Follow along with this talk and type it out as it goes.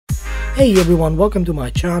Hey everyone, welcome to my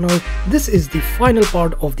channel. This is the final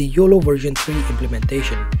part of the Yolo version 3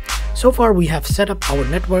 implementation. So far we have set up our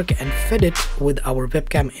network and fed it with our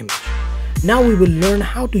webcam image. Now we will learn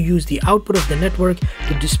how to use the output of the network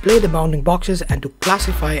to display the bounding boxes and to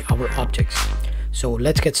classify our objects. So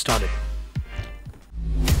let's get started.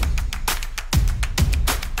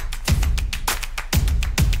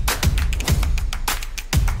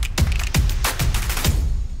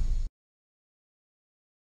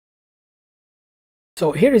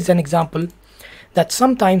 So here is an example that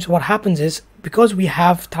sometimes what happens is, because we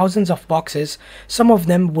have thousands of boxes, some of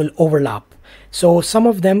them will overlap. So some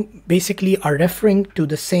of them basically are referring to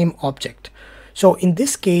the same object. So in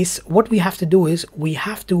this case, what we have to do is we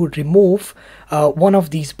have to remove one of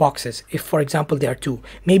these boxes. If, for example, there are two,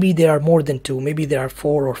 maybe there are more than two, maybe there are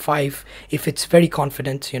 4 or 5. If it's very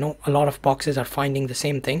confident, a lot of boxes are finding the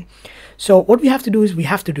same thing. So what we have to do is we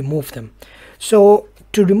have to remove them. So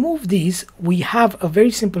to remove these, we have a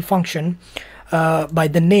very simple function by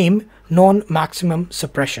the name NonMaximum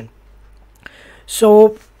Suppression.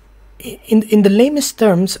 So in the lamest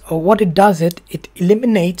terms, what it does, it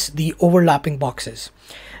eliminates the overlapping boxes.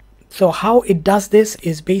 So how it does this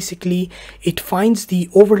is basically it finds the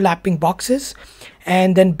overlapping boxes,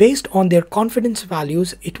 and then based on their confidence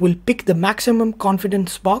values, it will pick the maximum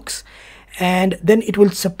confidence box, and then it will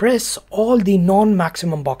suppress all the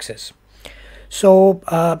non-maximum boxes. So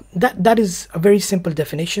that is a very simple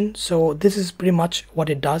definition. So this is pretty much what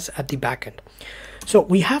it does at the back end. So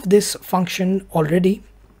we have this function already.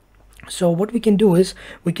 So what we can do is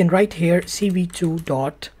we can write here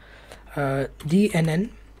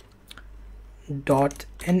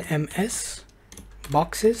cv2.dnn.nms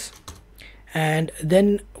boxes, and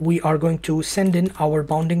then we are going to send in our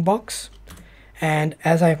bounding box. And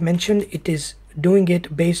as I've mentioned, it is doing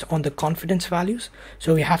it based on the confidence values,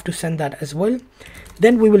 so we have to send that as well.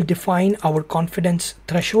 Then we will define our confidence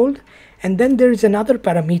threshold, and then there is another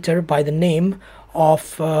parameter by the name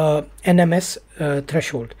of NMS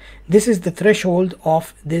threshold. This is the threshold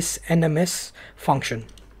of this NMS function,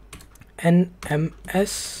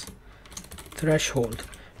 NMS threshold.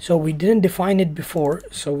 So we didn't define it before,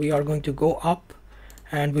 so we are going to go up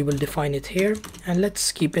and we will define it here, and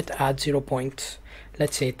let's keep it at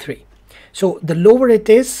 0.3. So the lower it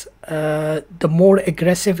is, the more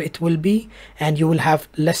aggressive it will be, and you will have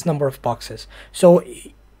less number of boxes. So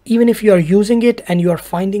even if you are using it and you are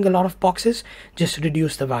finding a lot of boxes, just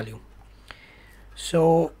reduce the value.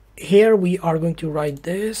 So here we are going to write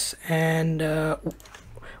this, and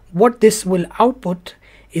what this will output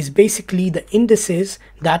is basically the indices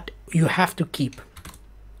that you have to keep.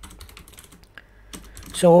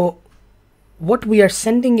 So what we are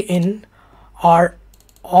sending in are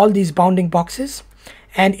all these bounding boxes,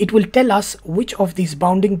 and it will tell us which of these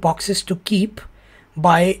bounding boxes to keep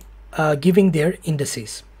by giving their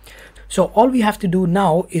indices. So all we have to do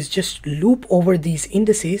now is just loop over these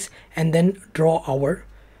indices and then draw our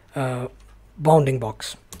bounding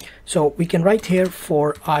box. So we can write here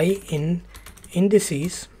for I in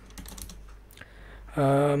indices,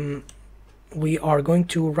 we are going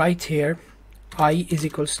to write here I is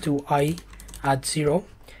equals to I at 0.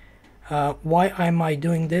 Why am I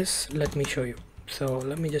doing this? Let me show you. So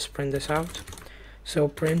let me just print this out. So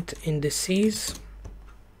print indices,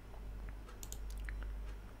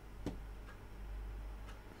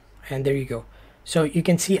 and there you go. So you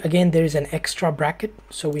can see again there is an extra bracket,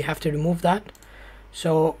 so we have to remove that.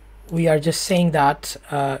 So we are just saying that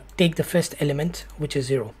take the first element, which is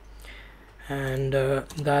 0, and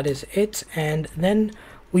that is it. And then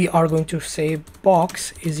we are going to say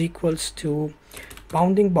box is equals to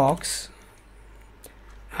bounding box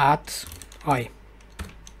at I.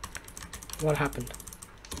 What happened?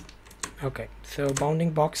 Okay, so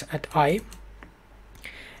bounding box at I,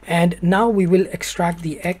 and now we will extract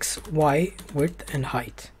the x, y, width and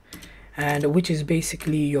height, and which is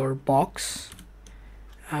basically your box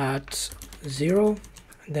at 0,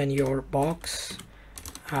 then your box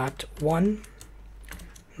at 1,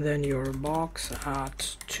 then your box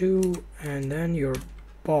at 2, and then your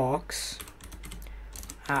box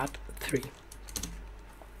at 3.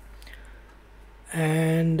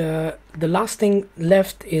 And the last thing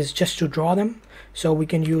left is just to draw them. So we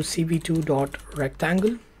can use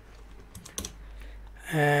cv2.rectangle,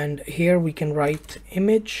 and here we can write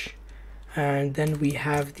image, and then we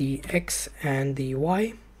have the x and the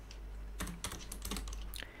y,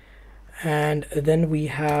 and then we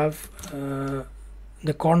have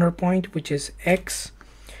the corner point, which is x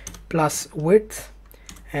plus width,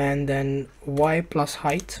 and then y plus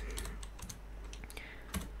height.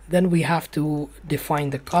 Then we have to define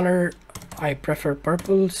the color. I prefer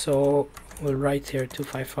purple, so we'll write here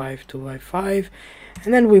 255 255,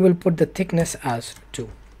 and then we will put the thickness as 2.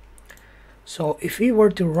 So if we were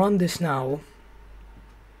to run this now,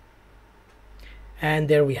 and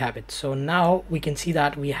there we have it. So now we can see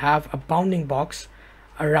that we have a bounding box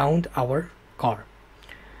around our car.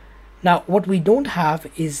 Now what we don't have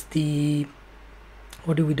is the,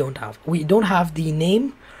 what do we don't have? We don't have the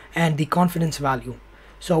name and the confidence value.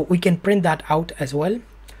 So we can print that out as well.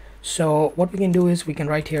 So what we can do is we can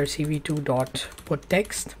write here cv2.put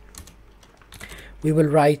text. We will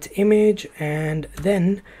write image, and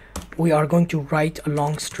then we are going to write a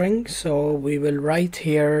long string. So we will write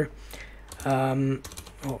here oh,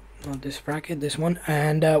 not this bracket, this one,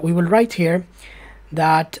 and we will write here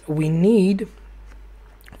that we need,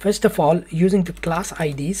 first of all, using the class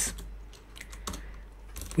IDs,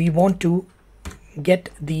 we want to get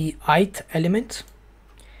the ith element,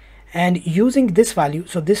 and using this value,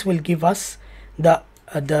 so this will give us the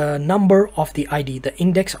number of the ID, the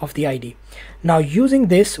index of the ID. Now using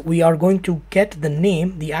this, we are going to get the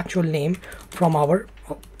name, the actual name from our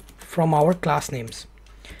class names.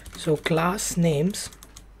 So class names,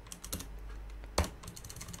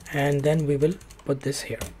 and then we will put this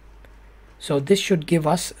here. So this should give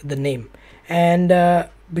us the name, and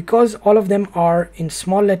because all of them are in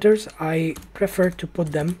small letters, I prefer to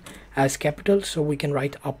put them as capital, so we can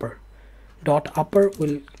write upper. Dot upper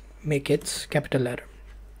will make it capital letter,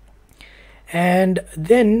 and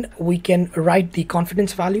then we can write the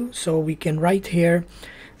confidence value. So we can write here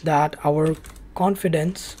that our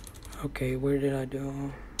confidence, okay, where did I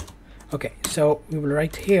do? Okay, so we will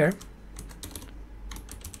write here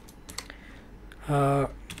the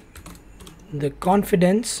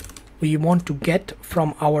confidence we want to get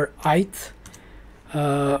from our ith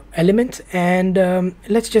element, and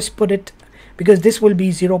let's just put it, because this will be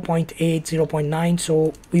 0.8 0.9,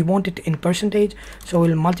 so we want it in percentage, so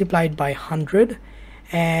we'll multiply it by 100,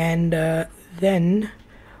 and then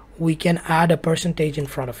we can add a percentage in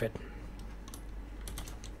front of it.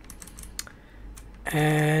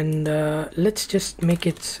 And let's just make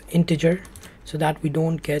it integer so that we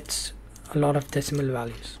don't get a lot of decimal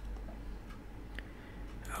values.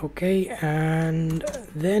 Okay, and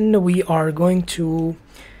then we are going to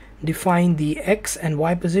define the x and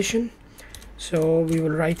y position. So we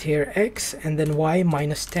will write here x and then y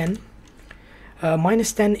minus 10.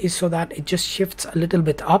 Minus 10 is so that it just shifts a little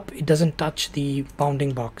bit up, it doesn't touch the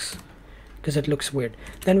bounding box because it looks weird.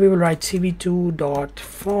 Then we will write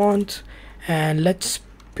cv2.font, and let's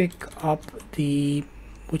pick up the,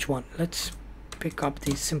 which one? Let's pick up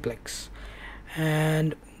the simplex,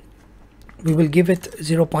 and we will give it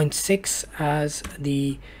 0.6 as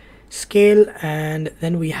the scale, and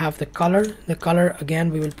then we have the color. The color again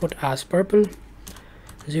we will put as purple,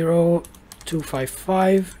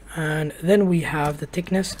 0255, and then we have the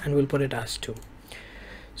thickness, and we'll put it as 2.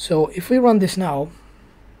 So if we run this now,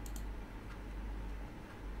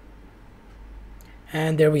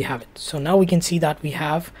 and there we have it. So now we can see that we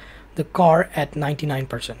have the car at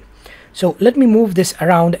 99%. So let me move this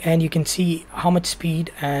around, and you can see how much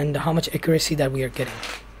speed and how much accuracy that we are getting.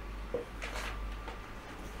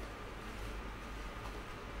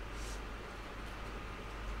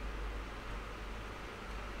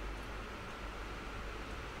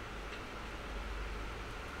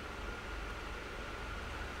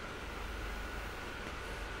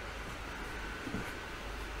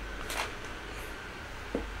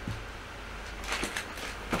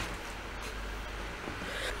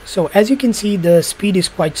 So as you can see, the speed is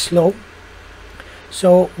quite slow.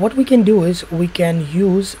 So what we can do is we can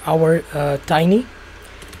use our tiny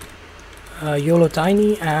Yolo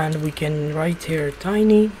tiny, and we can write here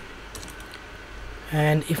tiny,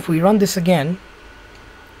 and if we run this again,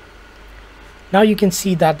 now you can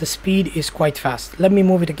see that the speed is quite fast. Let me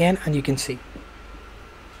move it again, and you can see.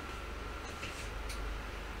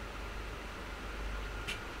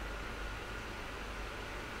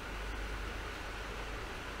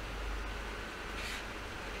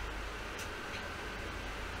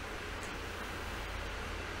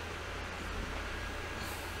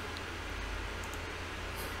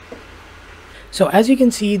 So as you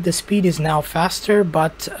can see, the speed is now faster,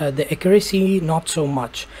 but the accuracy not so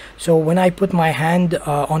much. So when I put my hand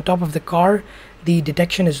on top of the car, the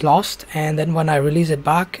detection is lost, and then when I release it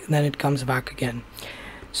back, then it comes back again.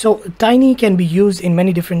 So tiny can be used in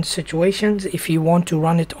many different situations. If you want to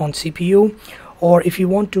run it on CPU, or if you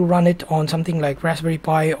want to run it on something like Raspberry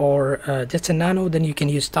Pi or Jetson Nano, then you can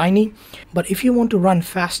use tiny. But if you want to run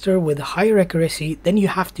faster with higher accuracy, then you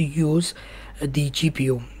have to use the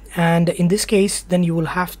GPU. And in this case, then you will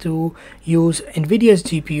have to use NVIDIA's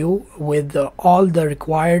GPU with all the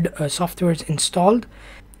required softwares installed.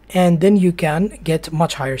 and then you can get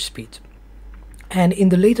much higher speed. And in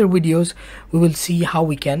the later videos we will see how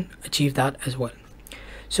we can achieve that as well.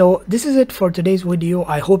 So this is it for today's video.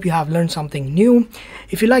 I hope you have learned something new.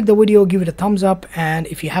 If you like the video, give it a thumbs up, and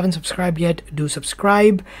if you haven't subscribed yet, do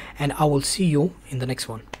subscribe, and I will see you in the next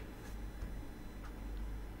one.